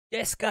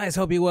Yes, guys,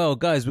 hope you're well.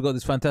 Guys, we got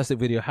this fantastic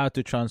video, how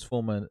to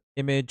transform an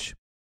image,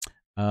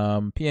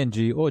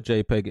 PNG or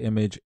JPEG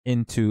image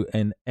into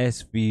an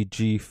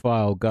SVG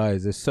file.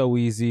 Guys, it's so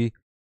easy.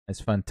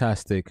 It's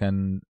fantastic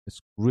and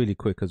it's really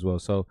quick as well.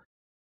 So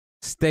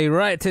stay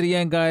right to the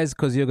end, guys,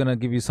 because you're going to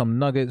give you some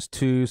nuggets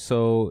too.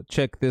 So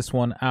check this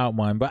one out,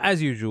 man. But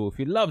as usual, if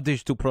you love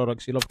digital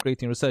products, you love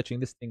creating, researching,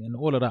 listing, and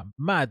all of that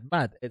mad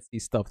Etsy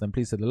stuff, then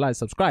please hit the like,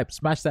 subscribe,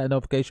 smash that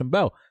notification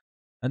bell.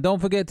 And don't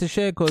forget to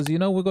share, because, you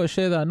know, we've got to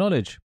share that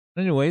knowledge.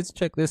 Anyways,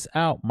 check this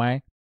out,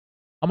 man.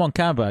 I'm on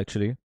Canva,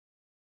 actually.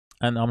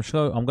 And I'm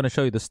going to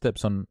show you the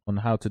steps on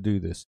how to do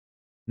this.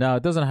 Now,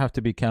 it doesn't have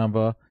to be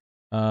Canva.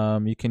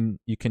 You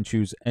can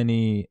choose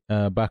any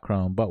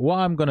background. But what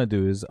I'm going to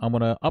do is I'm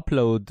going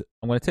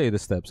to tell you the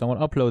steps. I'm going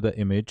to upload the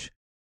image.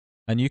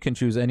 And you can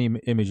choose any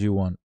image you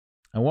want.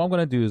 And what I'm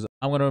going to do is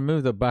I'm going to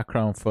remove the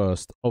background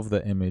first of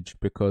the image,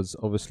 because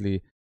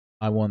obviously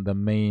I want the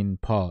main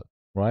part.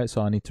 Right,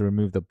 so I need to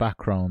remove the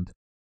background,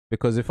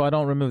 because if I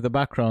don't remove the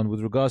background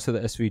with regards to the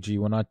SVG,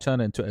 when I turn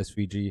it into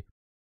SVG, it's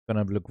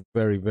gonna look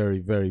very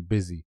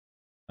busy,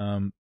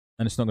 and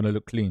it's not gonna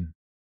look clean.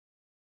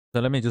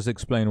 So let me just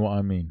explain what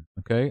I mean.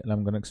 Okay, and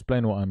I'm gonna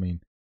explain what I mean.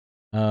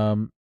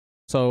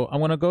 So I'm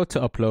gonna go to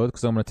upload,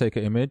 because I'm gonna take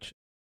an image,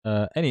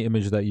 any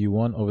image that you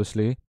want.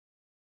 Obviously,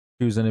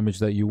 choose an image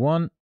that you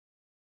want.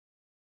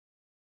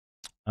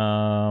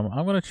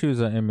 I'm gonna choose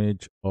an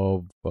image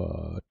of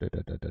let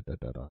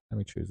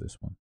me choose this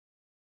one.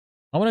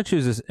 I'm gonna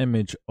choose this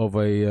image of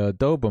a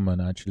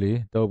Doberman,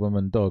 actually,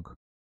 Doberman dog.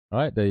 All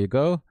right, there you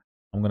go.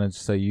 I'm gonna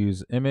say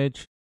use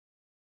image.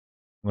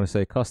 I'm gonna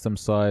say custom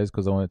size,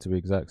 because I want it to be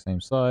exact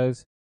same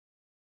size.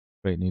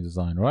 Create new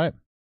design. Right,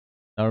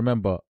 now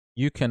remember,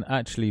 you can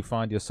actually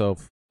find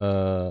yourself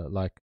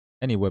like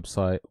any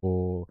website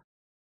or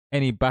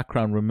any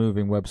background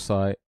removing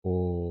website,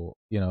 or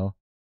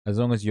as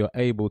long as you're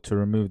able to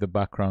remove the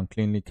background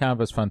cleanly.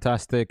 Canva's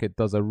fantastic. It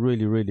does a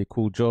really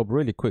cool job,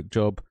 really quick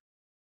job.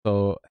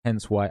 So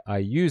hence why I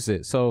use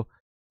it. So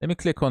let me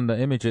click on the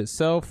image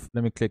itself.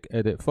 Let me click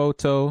edit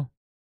photo.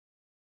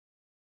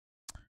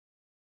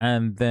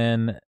 And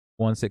then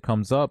once it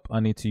comes up,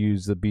 I need to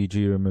use the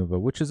BG remover,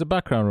 which is a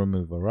background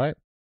remover, right?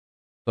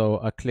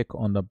 So I click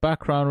on the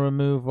background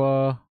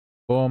remover,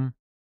 boom.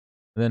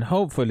 And then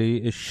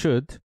hopefully it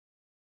should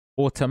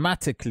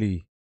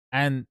automatically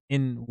and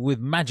with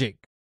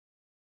magic,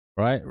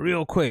 right,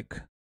 real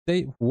quick.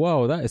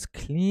 Whoa, that is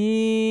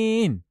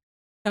clean.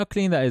 How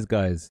clean that is,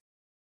 guys.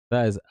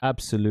 That is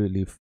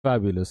absolutely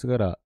fabulous. Look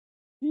at that.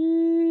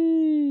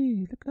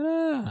 Eee, look at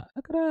that.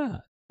 Look at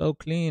that. So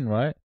clean,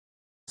 right?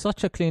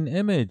 Such a clean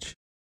image.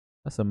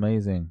 That's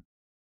amazing.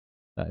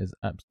 That is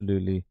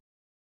absolutely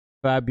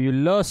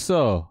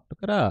fabuloso. Look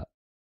at that.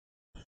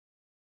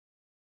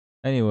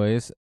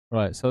 Anyways,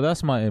 right, so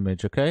that's my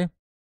image, okay?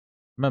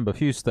 Remember, a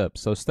few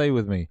steps, so stay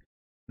with me.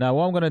 Now,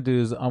 what I'm going to do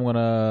is I'm going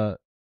to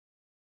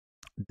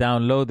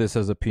download this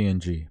as a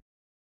PNG.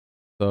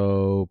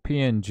 So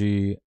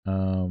PNG,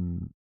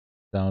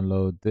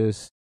 download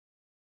this.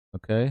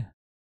 Okay.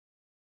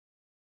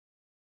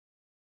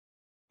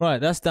 Right,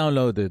 that's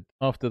downloaded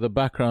after the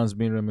background's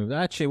been removed.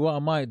 Actually, what I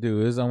might do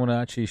is I'm going to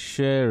actually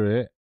share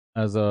it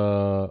as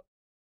I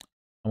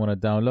want to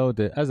download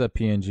it as a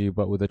PNG,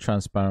 but with a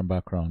transparent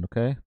background.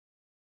 Okay.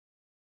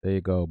 There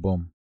you go.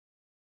 Boom.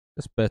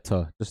 Just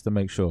better, just to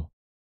make sure.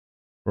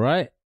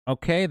 Right.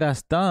 Okay,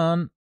 that's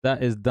done.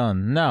 That is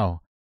done.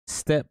 Now,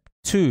 step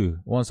 2,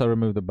 once I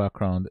remove the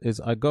background, is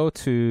I go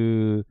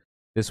to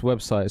this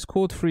website. It's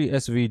called Free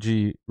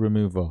SVG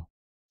Remover. All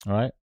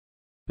right.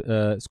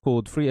 It's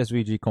called Free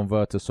SVG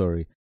Converter.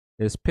 Sorry,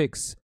 it's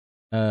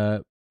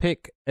picsvg.com.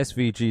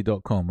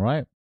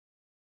 Right.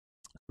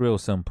 Real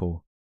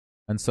simple.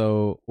 And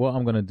so what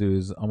I'm gonna do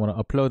is I'm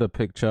gonna upload a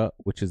picture,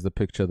 which is the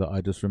picture that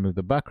I just removed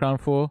the background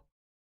for.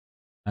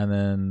 And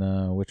then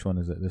which one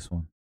is it? This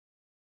one.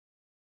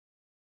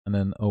 And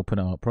then open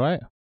it up. Right.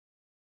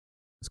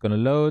 It's gonna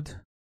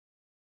load.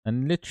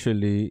 And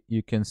literally,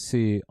 you can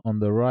see on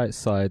the right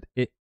side,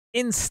 it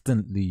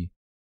instantly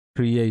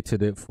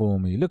created it for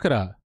me. Look at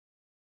that,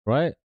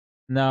 right?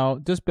 Now,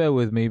 just bear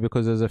with me,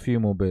 because there's a few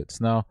more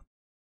bits. Now,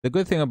 the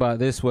good thing about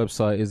this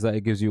website is that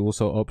it gives you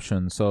also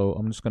options. So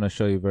I'm just going to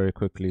show you very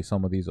quickly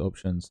some of these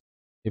options.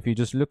 If you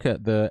just look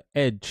at the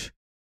edge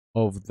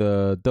of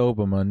the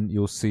Doberman,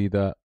 you'll see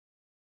that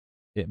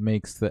it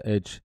makes the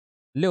edge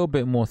a little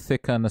bit more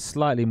thicker and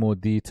slightly more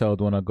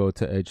detailed when I go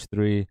to edge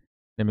 3.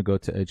 Let me go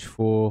to edge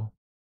 4.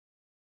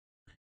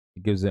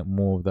 It gives it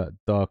more of that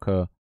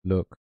darker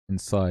look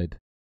inside.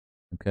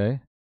 Okay.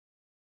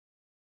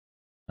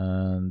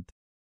 And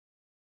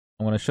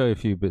I'm going to show you a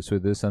few bits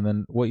with this. And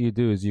then what you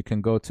do is you can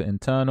go to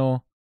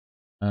internal,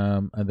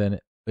 and then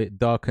it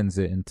darkens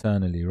it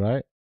internally,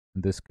 right?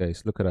 In this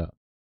case, look at that.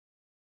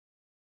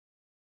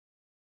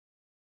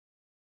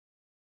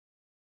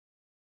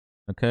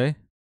 Okay.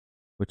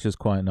 Which is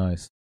quite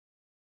nice.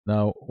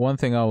 Now, one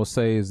thing I will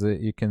say is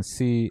that you can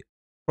see,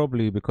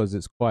 probably because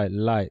it's quite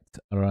light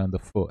around the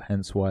foot,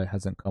 hence why it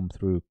hasn't come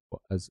through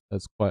as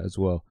quite as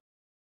well.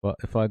 But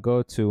if I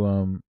go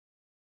to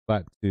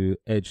back to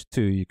edge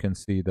 2, you can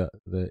see that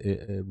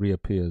it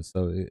reappears, so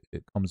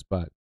it comes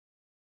back.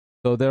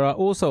 So there are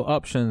also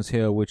options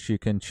here which you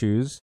can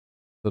choose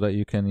so that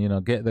you can,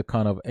 get the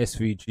kind of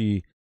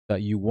SVG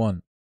that you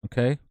want.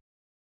 Okay.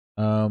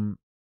 I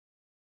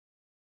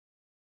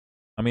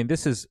mean,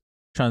 this is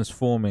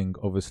transforming,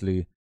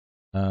 obviously.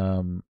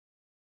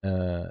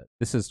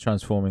 This is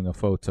transforming a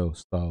photo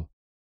style.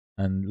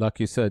 And like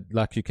you said,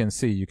 like you can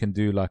see, you can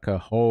do like a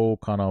whole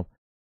kind of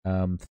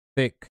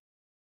thick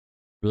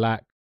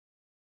black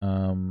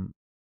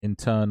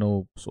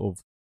internal sort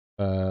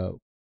of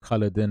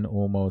colored in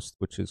almost,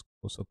 which is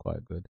also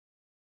quite good.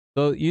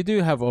 So you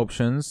do have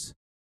options.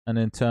 An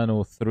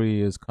internal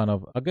 3 is kind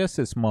of, I guess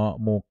it's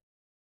more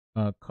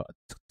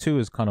 2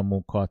 is kind of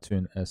more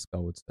cartoon-esque, I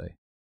would say.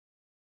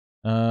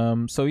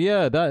 So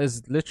yeah, that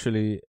is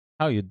literally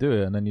how you do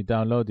it, and then you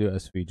download your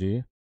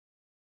SVG.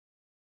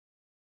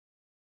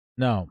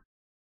 Now,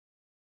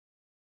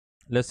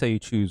 let's say you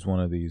choose one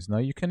of these. Now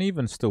you can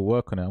even still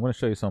work on it. I'm going to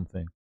show you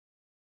something.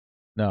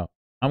 Now,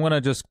 I'm going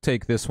to just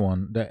take this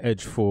one, the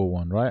Edge 4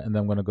 one, right? And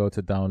then I'm going to go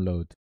to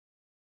download,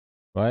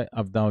 right?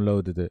 I've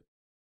downloaded it.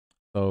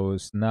 So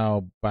it's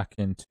now back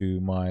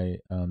into my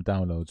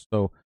downloads.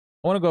 So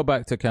I want to go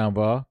back to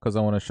Canva because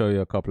I want to show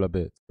you a couple of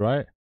bits,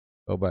 right?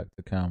 Go back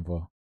to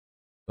Canva.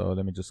 So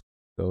let me just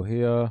go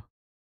here,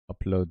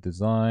 upload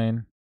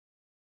design,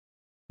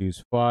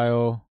 choose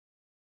file.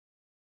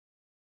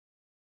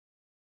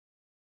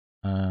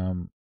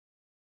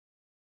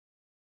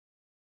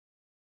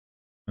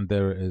 And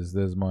there it is.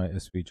 There's my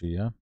SVG,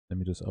 yeah? Let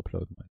me just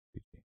upload my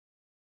SVG.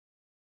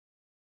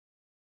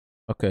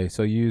 Okay,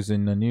 so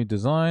using a new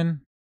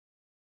design.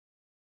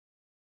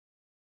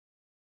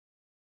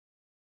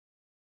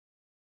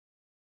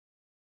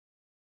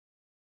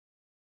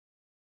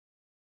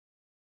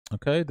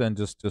 Okay, then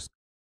just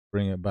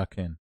bring it back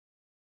in.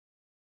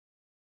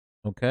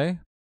 Okay.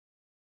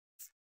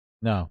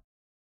 Now,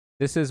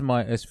 this is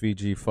my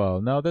SVG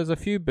file. Now, there's a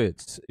few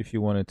bits if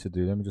you wanted to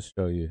do. Let me just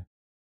show you.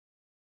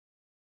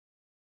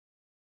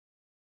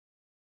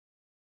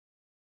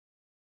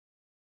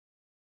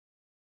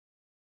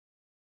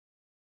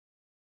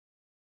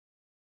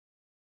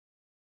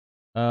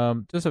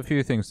 Just a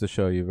few things to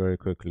show you very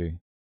quickly.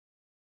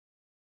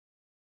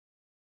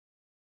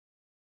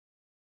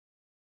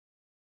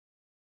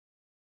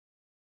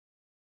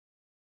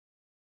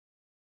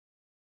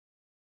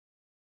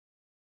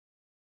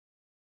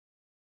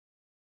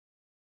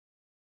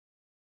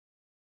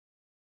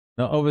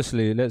 Now,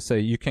 obviously, let's say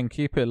you can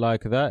keep it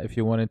like that if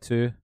you wanted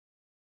to.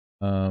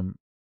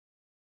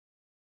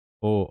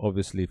 Or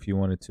obviously, if you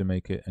wanted to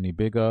make it any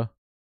bigger,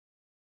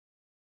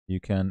 you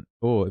can.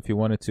 Or if you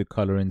wanted to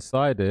color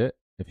inside it,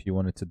 if you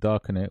wanted to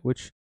darken it,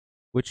 which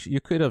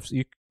you could have,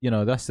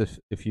 that's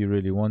if you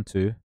really want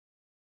to.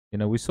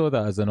 We saw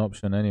that as an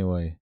option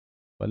anyway.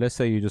 But let's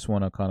say you just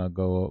want to kind of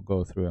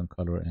go through and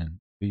color it in.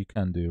 You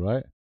can do,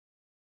 right?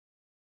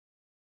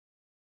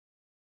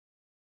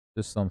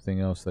 Just something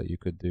else that you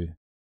could do.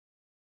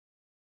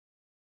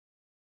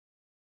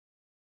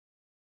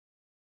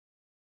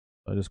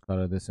 I'll just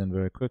color this in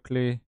very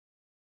quickly.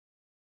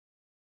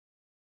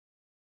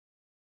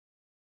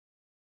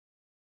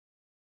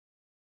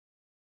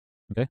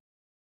 Okay.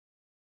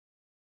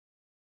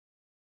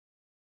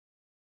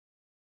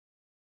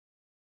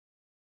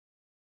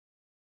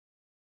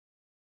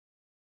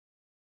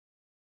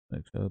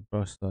 Make sure the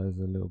brush size is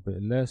a little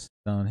bit less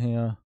down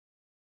here.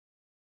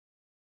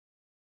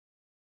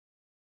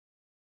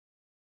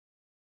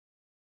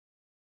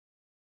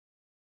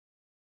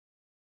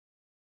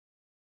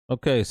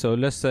 Okay, so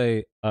let's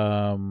say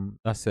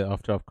that's it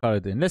after I've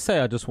colored in. Let's say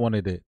I just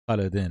wanted it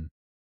colored in.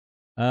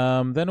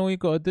 Then all you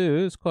gotta do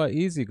is quite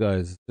easy,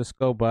 guys. Just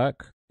go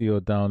back to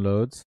your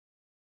downloads.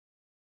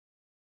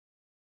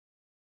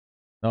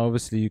 Now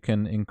obviously you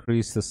can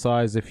increase the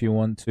size if you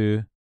want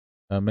to.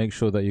 Make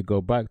sure that you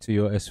go back to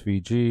your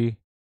SVG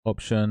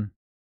option.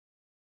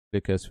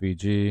 Click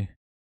SVG.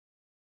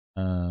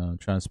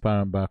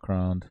 Transparent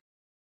background.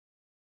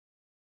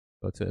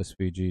 Go to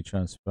SVG,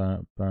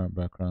 transparent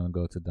background, and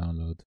go to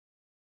download.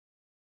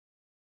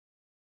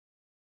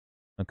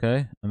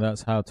 Okay, and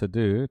that's how to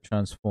do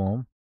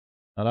transform.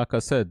 Now, like I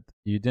said,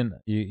 you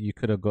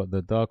could have got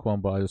the dark one,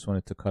 but I just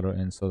wanted to color it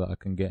in so that I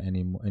can get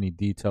any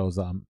details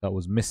that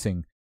was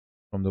missing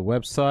from the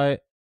website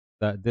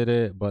that did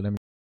it. But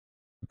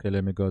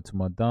let me go to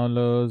my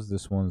downloads.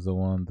 This one's the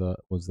one that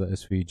was the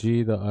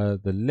SVG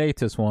the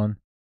latest one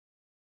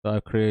that I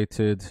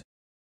created.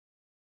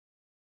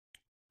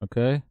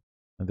 Okay,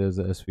 and there's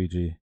the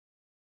SVG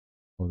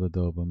of the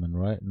Doberman,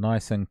 right?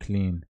 Nice and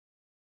clean.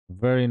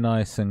 Very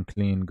nice and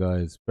clean,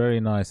 guys. Very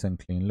nice and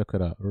clean. Look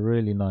at that.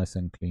 Really nice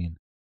and clean.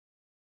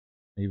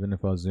 Even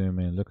if I zoom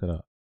in, look at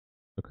that.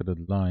 Look at the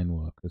line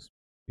work. It's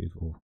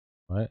beautiful,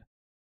 right?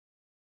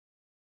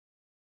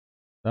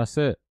 That's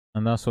it.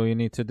 And that's all you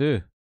need to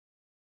do.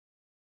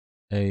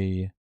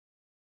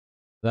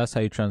 That's how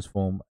you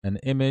transform an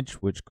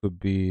image, which could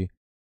be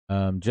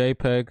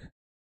JPEG,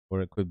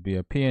 or it could be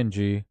a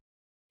PNG,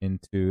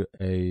 into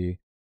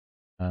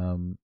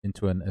an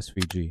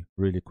SVG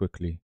really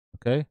quickly.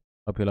 Okay.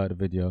 Hope you liked the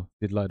video.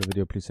 If you did like the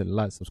video, please hit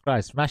like,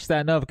 subscribe, smash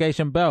that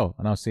notification bell,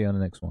 and I'll see you on the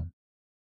next one.